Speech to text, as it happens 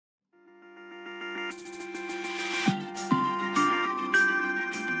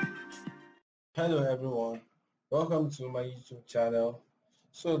Hello everyone, welcome to my YouTube channel.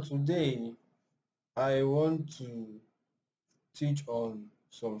 So today I want to teach on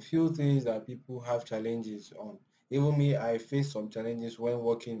some few things that people have challenges on. Even me, I face some challenges when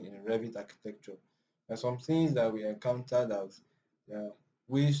working in Revit architecture. There are some things that we encounter that there are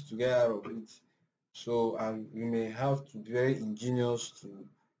ways to get out of it. So we may have to be very ingenious to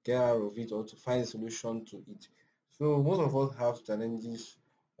get out of it or to find a solution to it. So most of us have challenges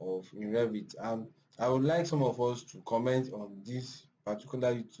of in Revit, and I would like some of us to comment on this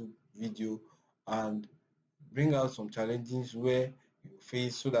particular YouTube video and bring out some challenges where you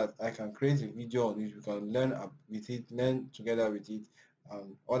face so that I can create a video on it. We can learn with it, learn together with it,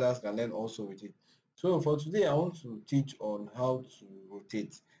 and others can learn also with it. So for today, I want to teach on how to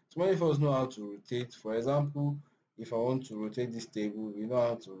rotate. So many of us know how to rotate. For example, if I want to rotate this table, we know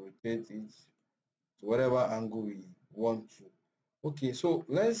how to rotate it to whatever angle we want to. Okay, so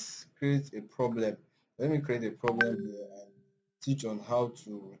let's create a problem. Let me create a problem here and teach on how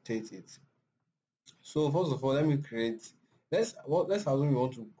to rotate it. So first of all, let me create. Let's assume you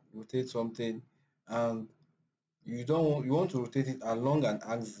want to rotate something, and you want to rotate it along an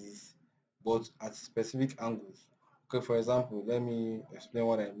axis, but at specific angles. Okay, for example, let me explain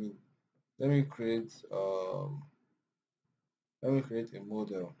what I mean. Let me create a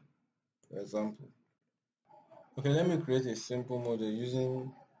model, for example. Okay, let me create a simple model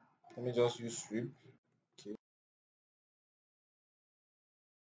using. Let me just use strip. Okay.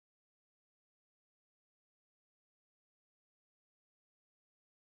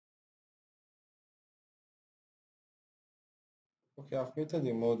 Okay, I've created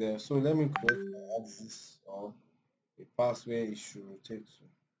a model. So let me create an axis or a path where it should rotate to.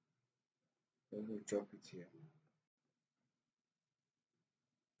 Let me drop it here.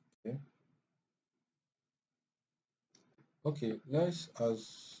 Okay. Okay, let's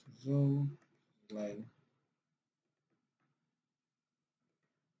assume line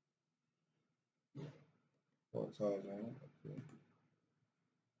 4,000. Okay.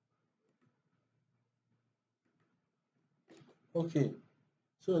 Okay,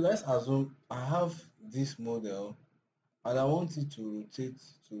 so let's assume I have this model and I want it to rotate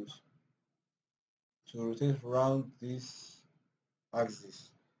to rotate around this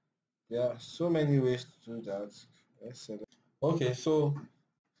axis. There are so many ways to do that. Let's select. Okay, so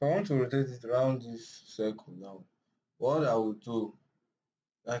if I want to rotate it around this circle now, what I will do,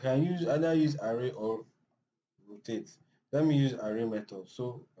 I can either use array or rotate. Let me use array method.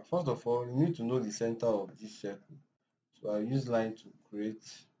 So first of all, you need to know the center of this circle. So I use line to create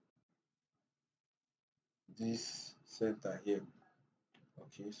this center here.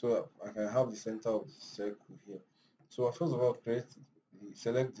 Okay, so I can have the center of the circle here. So first of all,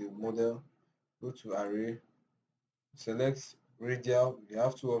 select the model, go to array, select radial. You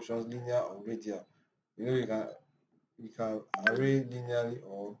have two options, linear or radial. You know you can array linearly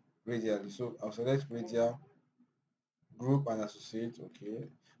or radially. So I'll select radial, group and associate. Okay.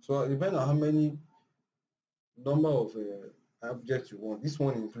 So depending on how many number of objects you want. This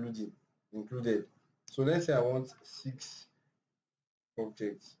one included. So let's say I want 6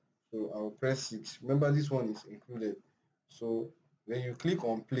 objects. So I'll press 6. Remember this one is included. So when you click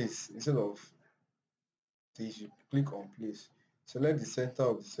on place, instead of this, you click on place. Select the center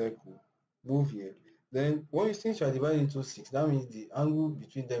of the circle. Move here. Then since you are dividing into 6, that means the angle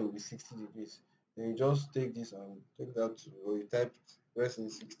between them will be 60 degrees. Then you just take this and take that to, or you type press in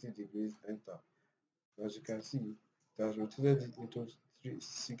 60 degrees, enter. As you can see, it has rotated it into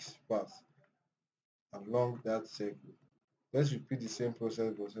 6 paths along that circle. Let's repeat the same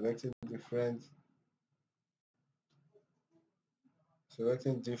process but selecting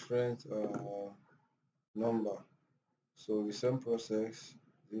different number. So the same process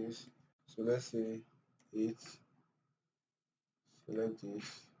this. So let's say 8. Select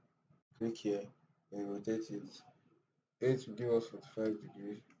this, click here, and rotate it. 8 will give us 45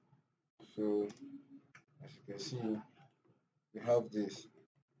 degrees. So as you can see, we have this.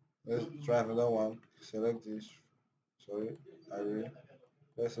 Let's try another one. Select this. Sorry, array.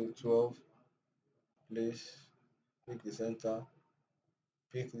 Let's say 12. Place, pick the center,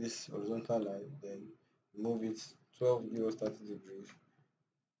 pick this horizontal line, then move it 12, give us 30 degrees.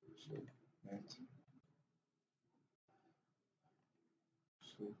 So, right.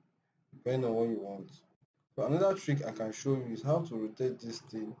 So depending on what you want. So another trick I can show you is how to rotate this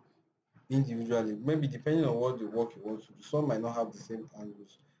thing individually. Maybe depending on what the work you want to do. Some might not have the same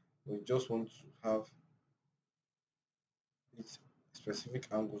angles, but you just want to have its specific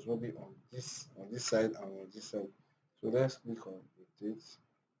angles, maybe on this side and on this side. So let's click on rotate,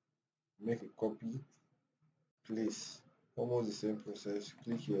 make a copy, place, almost the same process.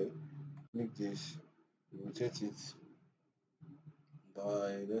 Click here, click this, rotate it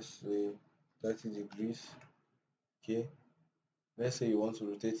by, let's say, 30 degrees. Okay, let's say you want to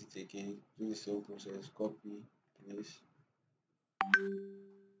rotate it again, do the same process, copy, place.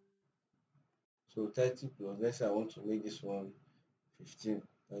 So 30 plus, let's say I want to make this one 15,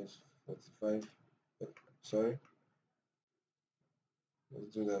 that's 45. Sorry,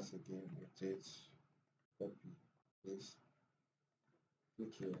 let's do that again, rotate, copy, paste,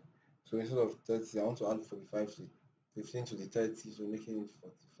 click here. So instead of 30, I want to add 45 to 15 to the 30, so making it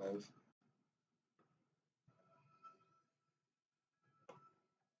 45.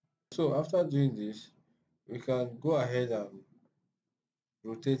 So after doing this, we can go ahead and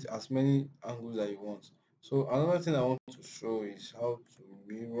rotate as many angles that you want. So another thing I want to show is how to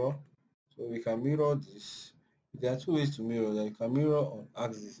mirror. So we can mirror this. There are two ways to mirror. That you can mirror on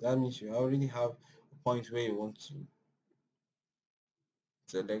axis. That means you already have a point where you want to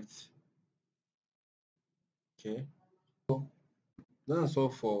select. Okay. So that's all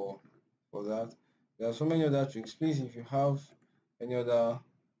for that. There are so many other tricks. Please, if you have any other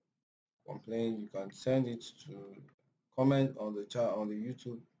complaint, you can send it to comment on the chat on the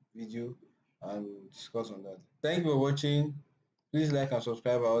YouTube video and we'll discuss on that. Thank you for watching. Please like and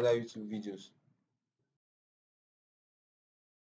subscribe our other YouTube videos.